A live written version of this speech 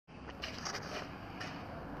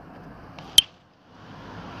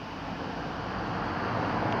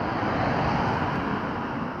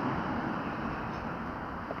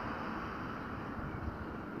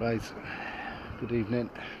Right, good evening.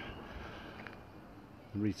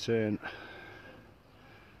 Return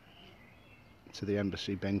to the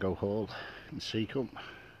Embassy Bingo Hall in Seacombe,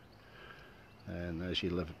 and there's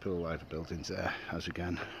your Liverpool Live buildings there. As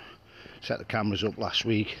again, set the cameras up last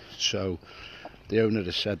week, so the owner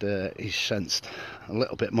has said he's sensed a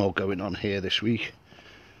little bit more going on here this week,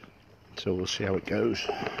 so we'll see how it goes.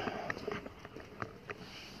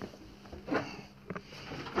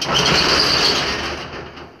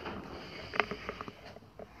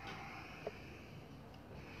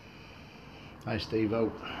 Hi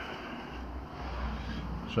Steve-o.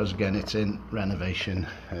 So as again, it's in renovation,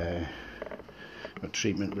 a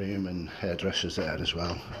treatment room and hairdressers there as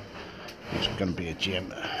well. It's going to be a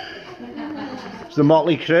gym. It's the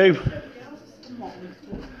Motley Crew. When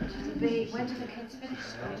do the kids finish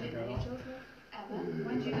school?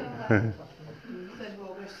 When do you go there? 3rd of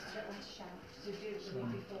August. To do the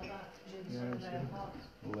week before that.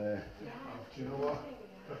 Do you know what?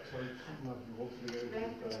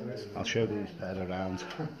 I'll show these pair around.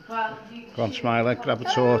 Go on, Smiler, grab a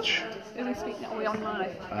torch. Are we speaking? Are we on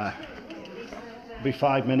live? It'll be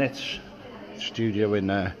 5 minutes. Studio in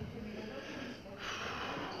there.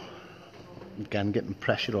 Again, getting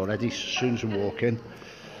pressure already as soon as we walk in.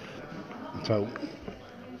 So,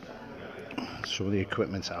 some of the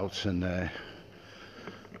equipment's out, and let's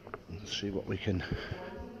see what we can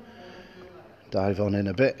dive on in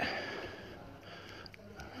a bit.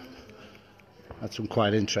 Had some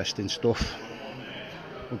quite interesting stuff.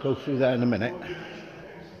 We'll go through there in a minute.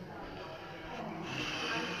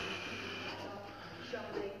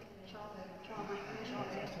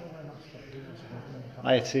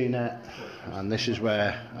 Hi Tina, and this is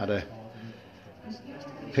where I had a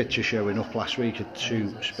picture showing up last week of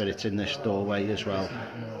 2 spirits in this doorway as well.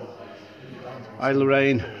 Hi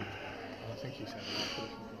Lorraine.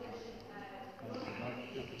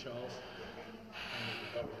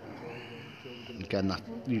 Again, that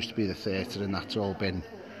used to be the theatre, and that's all been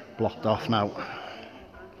blocked off now.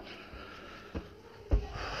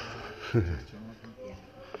 So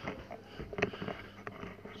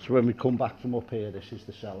when we come back from up here, this is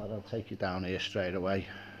the cellar. I'll take you down here straight away.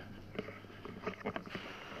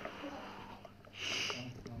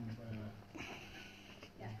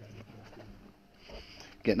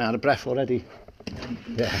 Getting out of breath already?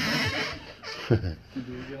 Yeah.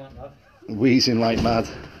 Wheezing like mad.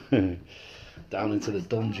 Down into the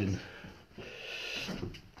dungeon.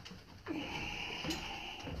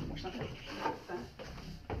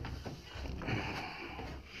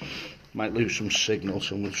 Might lose some signal,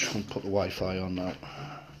 so I'm just going to put the Wi-Fi on now.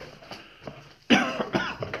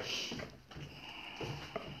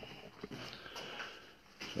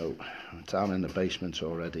 So, I'm down in the basement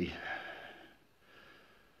already.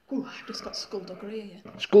 Oh, I've just got skullduggery here.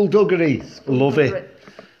 Skullduggery! Love it.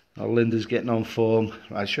 Oh, Linda's getting on form.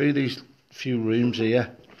 Right, show you these few rooms here.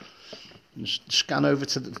 Just scan over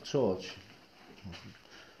to the torch.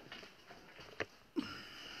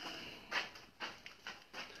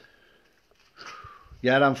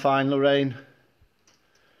 Yeah, I'm fine, Lorraine.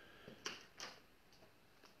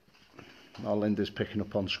 Oh, Linda's picking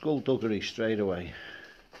up on skullduggery straight away.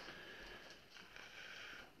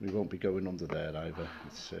 We won't be going under there either.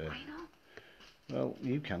 It's, well,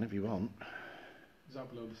 you can if you want. Is that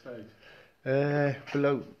below the stage?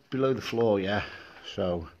 Below the floor, yeah.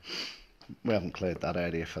 So we haven't cleared that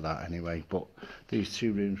area for that anyway. But these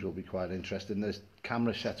 2 rooms will be quite interesting. There's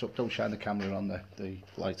camera set up. Don't shine the camera on the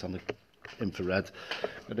light on the infrared.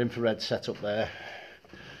 Got infrared set up there.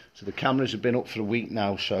 So the cameras have been up for a week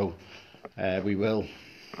now. So we will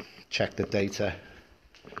check the data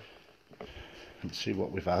and see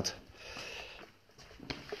what we've had.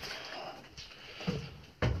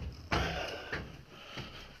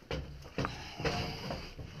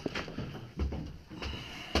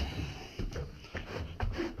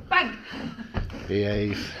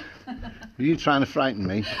 Behave. Were you trying to frighten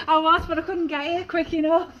me? I was, but I couldn't get here quick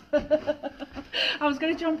enough. I was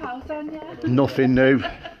going to jump out on you. Nothing new.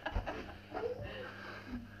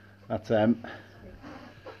 That's yeah,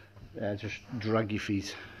 just drag your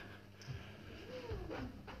feet.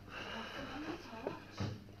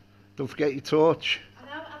 Don't forget your torch. I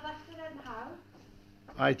know, I left it in the house.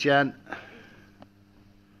 Hi Jen.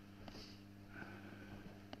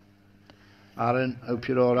 Aaron, hope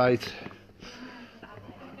you're alright.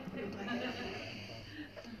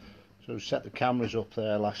 So set the cameras up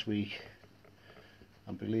there last week.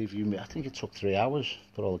 I believe I think it took 3 hours to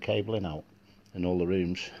put all the cabling out in all the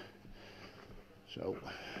rooms. So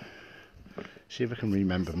see if I can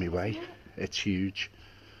remember my way. It's huge.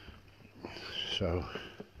 So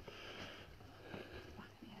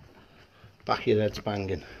Back of your head's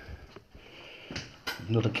banging.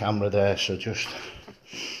 Another camera there, so just...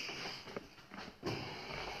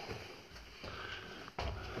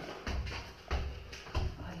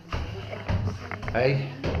 Hey?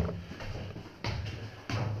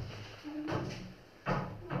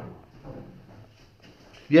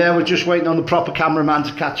 Yeah, we're just waiting on the proper cameraman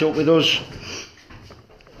to catch up with us.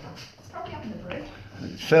 Probably having a brew.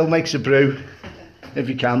 Phil makes a brew, if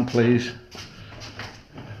you can, please.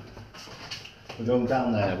 We're going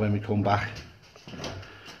down there when we come back.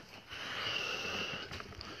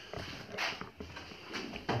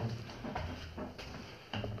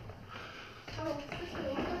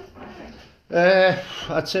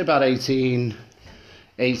 I'd say about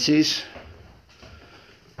 1880s,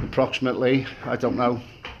 approximately. I don't know.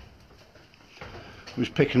 We was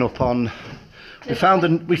picking up on. We found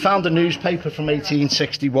a newspaper from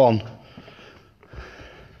 1861.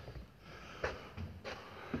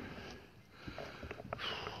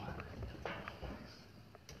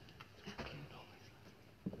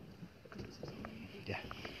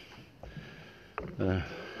 Yeah.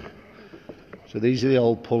 So these are the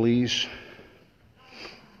old pulleys.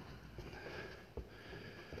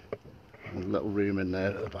 A little room in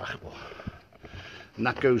there at the back, and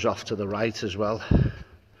that goes off to the right as well.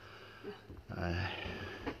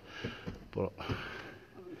 But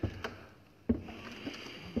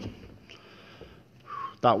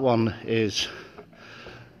that one is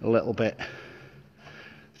a little bit,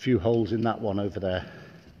 a few holes in that one over there,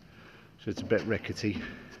 so it's a bit rickety.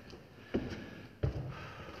 That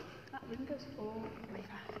room goes all the way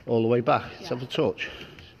back. All the way back. Let's Yeah. have a touch.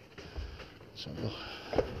 Let's have a look.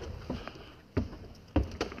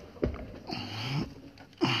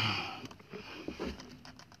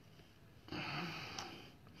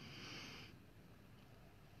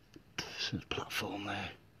 There's a platform there.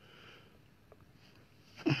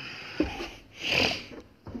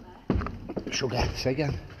 Sugar, say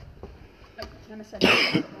again.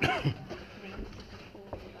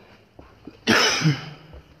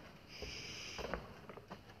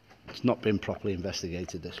 It's not been properly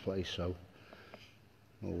investigated, this place, so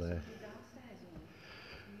we'll,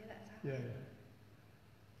 Yeah.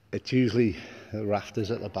 it's usually the rafters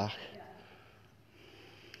at the back.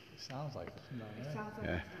 It sounds like it's down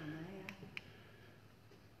there. Yeah.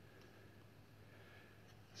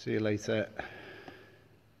 See you later.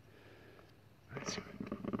 Right, you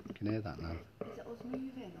can hear that now. Is it us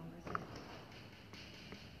moving or is it?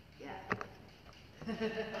 Yeah.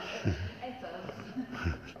 It's us.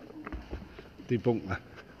 Debunk that.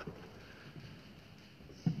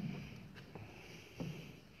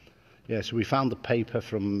 Yeah, so we found the paper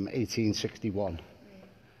from 1861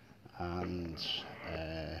 and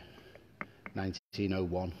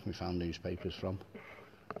 1901 we found newspapers from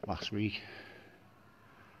last week.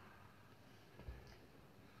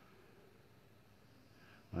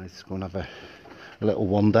 Right, let's go and have a little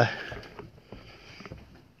wander.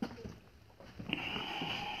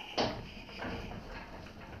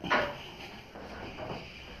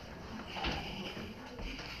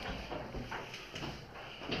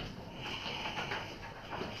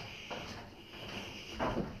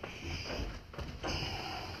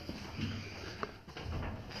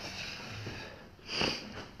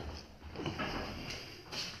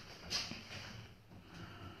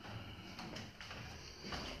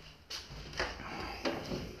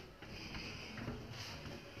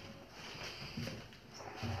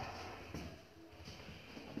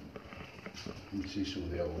 You can see some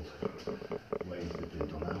of the old ways they've been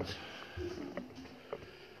done out.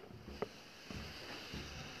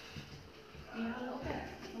 Yeah, a little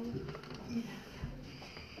bit.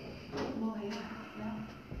 More here. Yeah.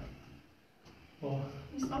 Well,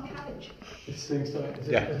 You smell cabbage? this thing's starting. Is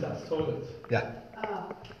it? Yeah. Is that toilet? Yeah,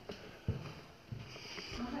 Oh.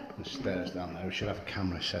 the stairs down there. We should have a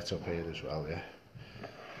camera set up here as well, yeah?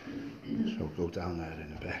 So we'll go down there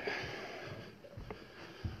in a bit.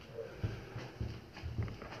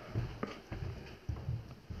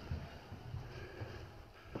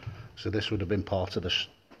 So this would have been part of the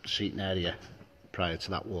seating area prior to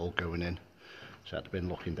that wall going in. So I'd have been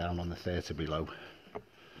looking down on the theatre below.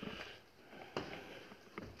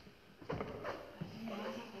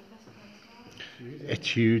 It's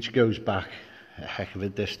huge, goes back a heck of a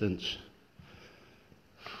distance.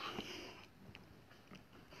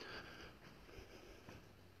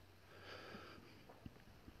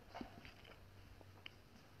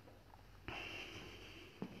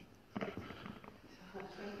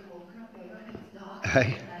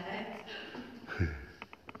 Hey.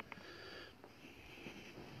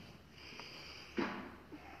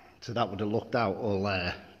 So that would have looked out all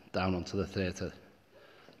there, down onto the theatre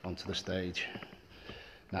onto the stage.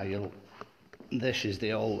 Now this is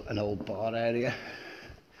an old bar area.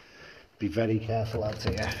 Be very careful out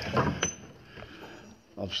here.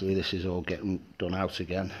 Obviously this is all getting done out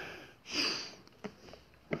again.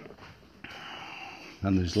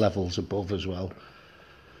 And there's levels above as well.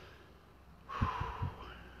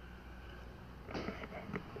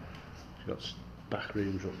 You've got back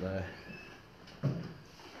rooms up there.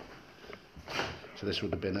 So this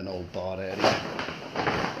would have been an old bar area.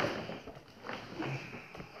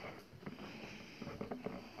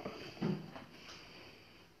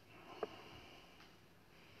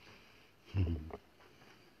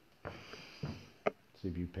 See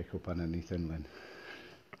if you pick up on anything, Lynn.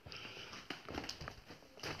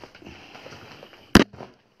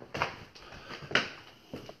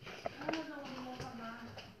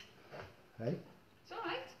 Hey? It's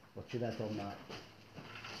alright. What's your head on that?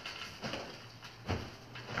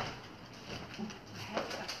 My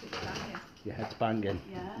head's absolutely banging. Your head's banging.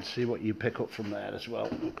 Yeah. And see what you pick up from there as well.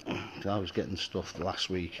 I was getting stuffed last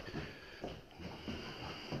week.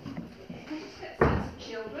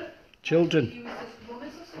 Children. Children. He was just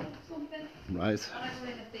runners or something. Right. And I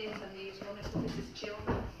was in a theatre and these runners, but this is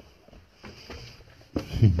children.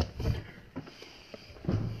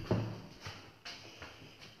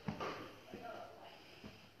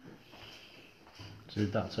 So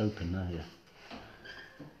that's open there,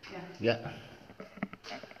 yeah? Yeah. Yeah.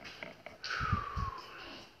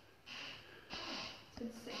 It's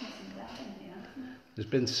been sickness and death in here, hasn't it? There's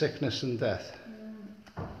been sickness and death.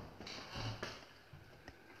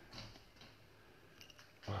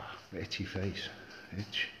 Oh, itchy face.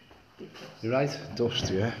 Itch. You right? Dust,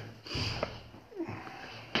 yeah?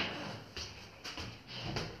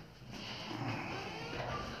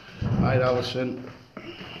 Right, Alison.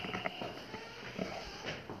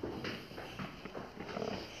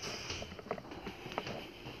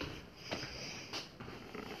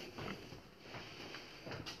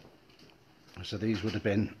 So these would have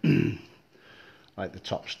been like the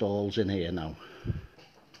top stalls in here now.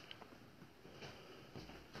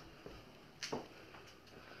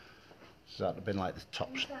 So that would have been like the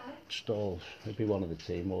top stalls. It'd be one of the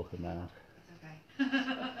team walking there. It's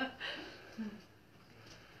okay.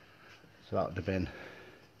 So that would have been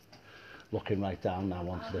looking right down now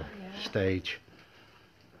onto the stage.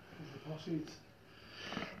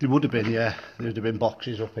 There would have been, yeah. There would have been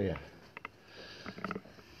boxes up here.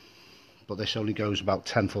 But this only goes about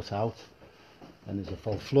 10 foot out. And there's a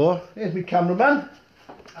full floor. Here's my cameraman.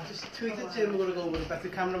 I just tweeted to him we're going to go with a better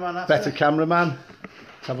cameraman after. Better cameraman.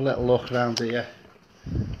 Let's have a little look around here.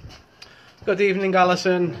 Good evening,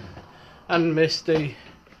 Alison and Misty.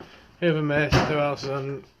 Who have missed? Who else?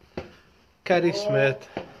 And Kerry Smith,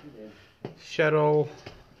 Cheryl,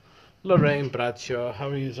 Lorraine Bradshaw. How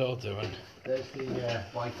are you all doing? There's the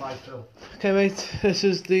Wi-Fi Phil. Okay, mate. This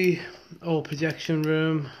is the old projection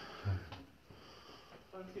room.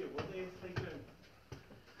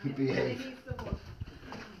 Behave.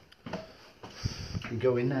 You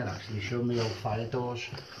go in there actually, show me old fire doors.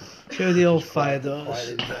 Show the old fire Quite doors.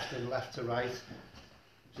 interesting, left to right.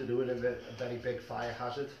 To do with a very big fire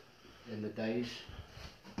hazard in the days.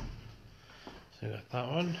 So we got that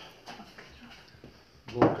one.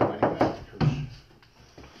 Won't go anywhere because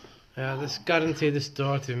Yeah, this guarantee this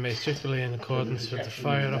door to be made strictly in accordance with the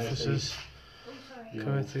fire officers'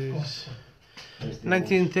 committees. there's the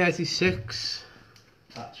 1936.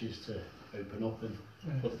 hatches to open up and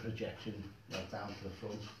put the projection right down to the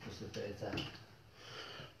front, just the theatre.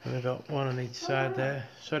 And we've got one on each side there.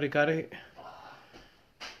 Sorry, Gary.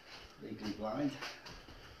 Legally blind.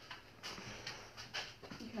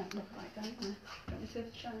 You can have a look like that, isn't it? Don't you see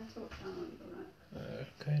the shine torch on the right?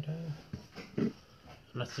 Okay, there. And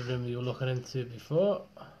that's the room you were looking into before.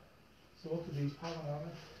 So what are these panel are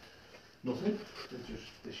they? Nothing. They're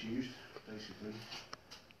just disused, basically.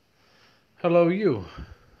 Hello, you.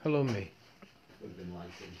 Hello, me. Would have been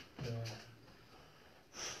lighting. Yeah.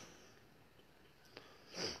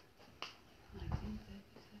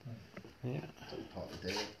 1936. Yeah. Don't part of the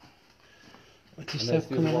day. What's your And there's stuff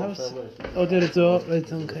the coming other one, out? Phil, there's- Oh, did a door. Right, there's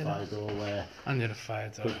the okay. fire door where And you're a fire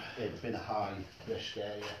door. it'd been a high risk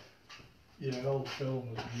area, Yeah, an old film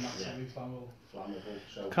was massively flammable. flammable.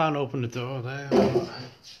 So Can't open the door there.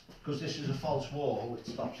 because this is a false wall, it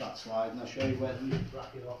stops that slide, and I'll show you where we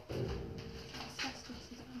rack it off.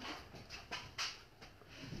 Asbestos as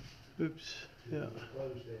well. Oops. Yeah.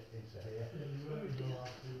 Closed it into here. Yeah, you weren't going to have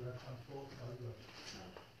to transport it, were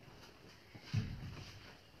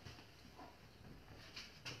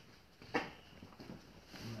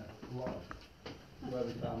A lot of where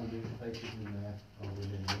we found the new places in there are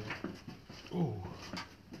within here. Ooh.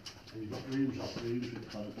 And you've got rooms off rooms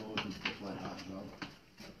with corridors and stuff like that as well.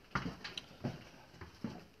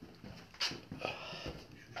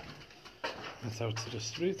 That's out to the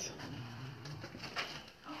street. It's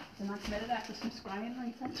a nice mirror there for some scrying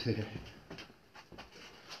later.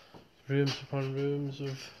 Rooms upon rooms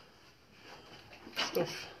of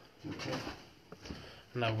stuff. Okay.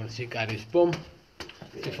 And now we're going to see Gary's bum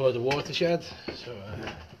before the watershed. So,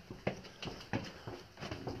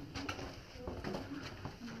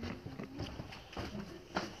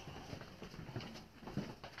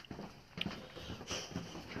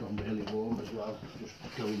 It's gone really warm as well. Just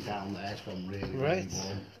going down there, it's gone really, right. really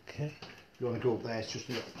warm. Okay. If you want to go up there, it's just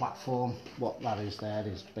a little platform. What that is there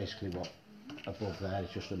is basically what above there is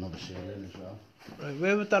just another ceiling as well. Right,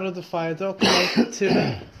 where would that other fire door come out to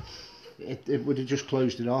then? It would have just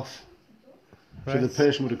closed it off. Right. So the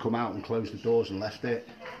person would have come out and closed the doors and left it.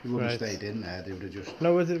 They wouldn't have Right. stayed in there. They would have just.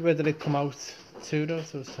 No, where did it come out to though?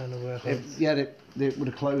 So it's trying to work out. Yeah, they would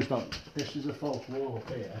have closed on. This is a false wall up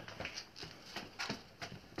here.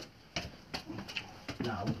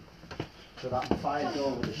 Now, so that fire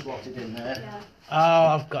door would have slotted in there. Yeah. Oh,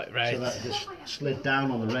 I've got it right. So that just slid down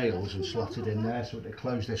on the rails and slotted in there. So it would have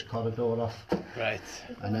closed this corridor off. Right.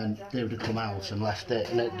 And then they would have come out and left it,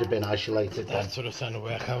 and it would have been isolated then. That's what I'm trying to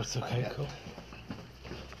work out. Okay, cool.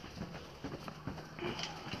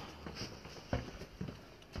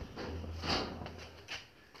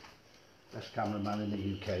 Best cameraman in the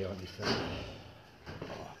UK, aren't you, Phil?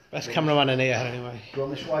 Best cameraman in here anyway. Do you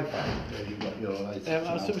want this Wi-Fi? Yeah, you've got your lights.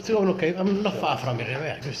 It's going okay. I'm not far from it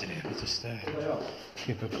anyway. I just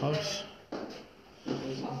keep it close.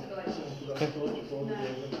 Okay.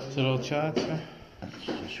 Is it all charged? Yeah?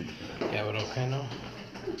 Yeah, we're okay now.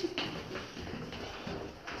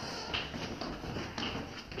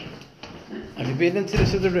 Have you been into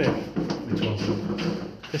this other room? Which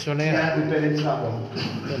one? This one here? Yeah, we've been into that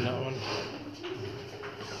one. Done that one.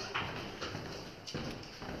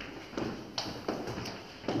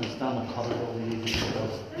 It's down the corridor we usually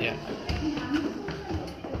go. Yeah.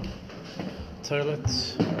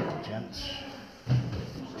 Toilets. Gents.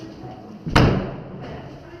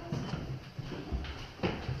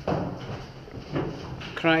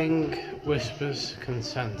 Crying, whispers,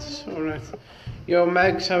 consents. Alright. Yo,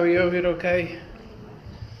 Megs, how are you? You're okay?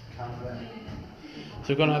 Camera. So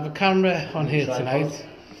we're going to have a camera on here Tripod. tonight.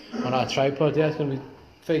 On our tripod, yeah. It's going to be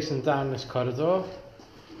facing down this corridor.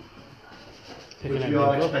 Taking Which we everything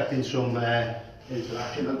are up. expecting some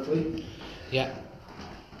interaction, hopefully. Yeah.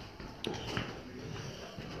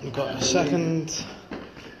 We've got a second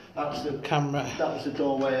camera. That was the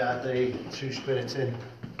doorway I had the two spirits in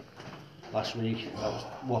last week. I was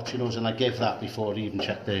watching us, and I gave that before he even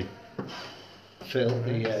checked the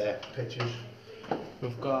pictures.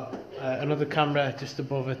 We've got another camera just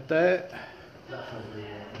above it there.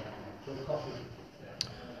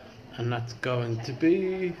 And that's going to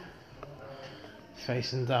be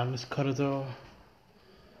facing down this corridor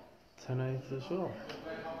tonight as well.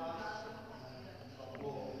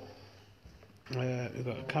 We've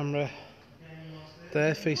got a camera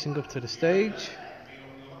there facing up to the stage.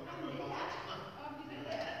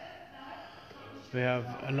 We have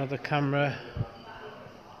another camera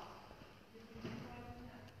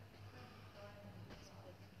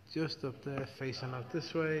just up there facing out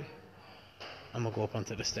this way, and we'll go up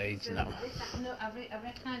onto the stage now. No, I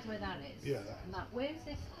recognise where that is. Yeah. Where is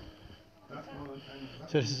this? That one,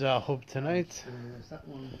 So this is our hub tonight. that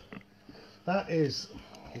one. That is.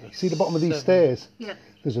 See the bottom of these stairs? Yeah.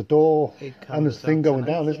 There's a door 8 and there's a cameras thing out going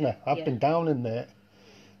tonight. down, isn't there? I've Yeah. been down in there.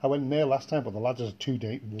 I went in there last time, but the ladders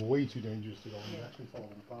are way too dangerous to go in. They're actually falling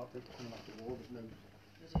apart. They're coming off the wall.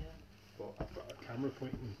 There's no. But I've got a camera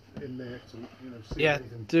pointing in there to, see Yeah,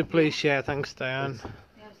 anything. do please share. Thanks, Diane.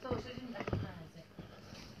 Yeah, I thought I didn't recognise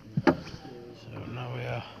it. So now we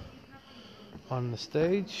are on the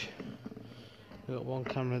stage. We've got one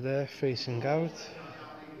camera there facing out.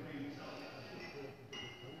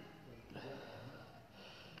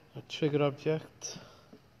 A trigger object.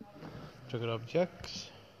 Trigger objects.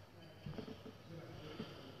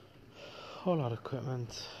 Whole lot of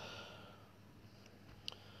equipment.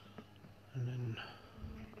 And then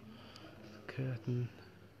the curtain.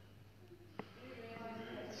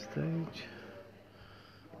 Stage.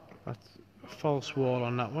 That's a false wall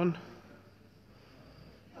on that one.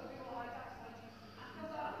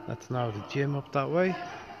 That's now the gym up that way.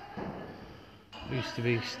 Used to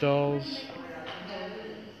be stalls,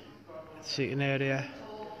 seating area,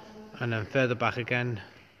 and then further back again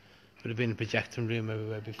would have been a projecting room where we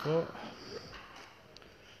were before.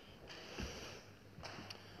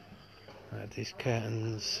 These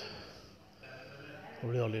curtains,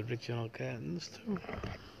 probably all the original curtains too.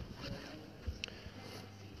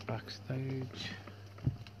 backstage.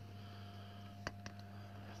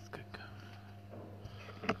 Let's get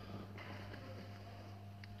going.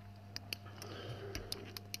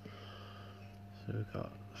 So we've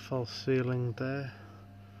got the false ceiling there.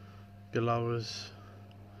 Below us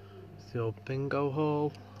is the old bingo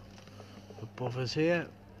hall. Above us here,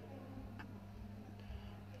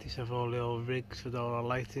 these have all the old rigs with all the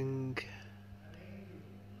lighting.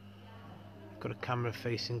 Got a camera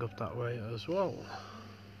facing up that way as well.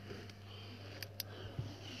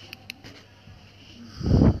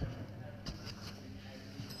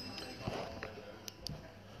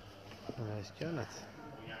 There's Janet.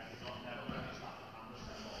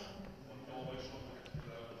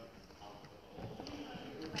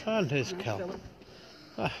 And here's Kel.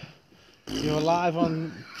 You're live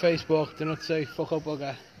on Facebook, do not say fuck up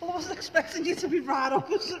bugger. Well, I wasn't expecting you to be right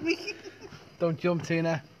opposite me. Don't jump,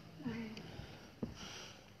 Tina.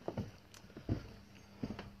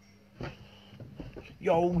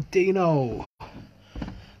 Yo, Dino.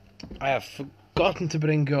 I have forgotten to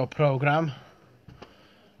bring your programme.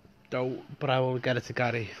 Though, but I will get it to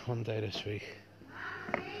Gary one day this week.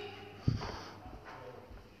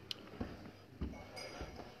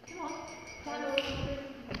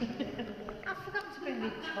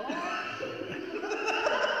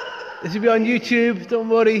 This will be on YouTube, don't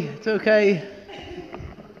worry, it's okay.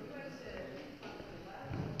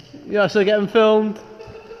 You're also getting filmed.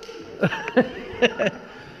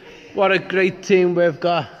 What a great team we've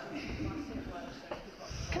got.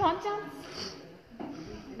 Come on, dance.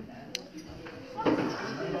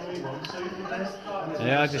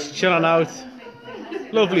 Yeah, just chilling out.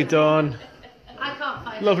 Lovely Dawn, I can't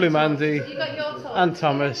find lovely it. Mandy, You got your top. and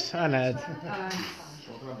Thomas, and Ed,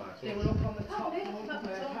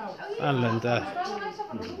 and Linda.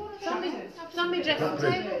 Zombie dressing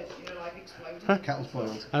table. Kettle's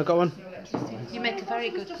boiled. I've got one. You make a very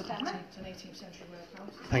good cup of tea.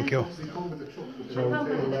 Thank you. So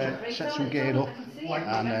we'll set some gear up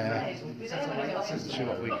and see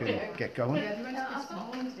what we can get going.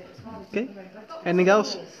 Okay. Anything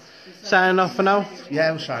else? Signing off for now.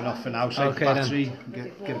 Yeah, we'll sign off for now. Save Okay, the battery,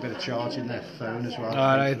 get a bit of charge in the phone as well.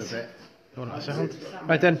 All right. For a bit. Hold on a second.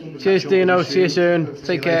 Right then. Cheers, Dino. See you soon.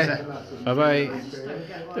 Take care. Bye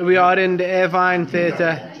bye. We are in the Irving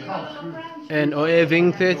Theatre, or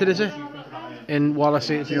Irving Theatre, is it? In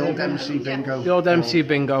Wallasey. The old MC Bingo. The old MC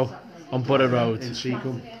Bingo on Butter Road. In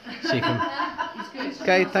Seacombe. Seacombe.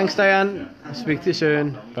 Okay, thanks, Diane. I'll speak to you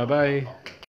soon. Bye bye.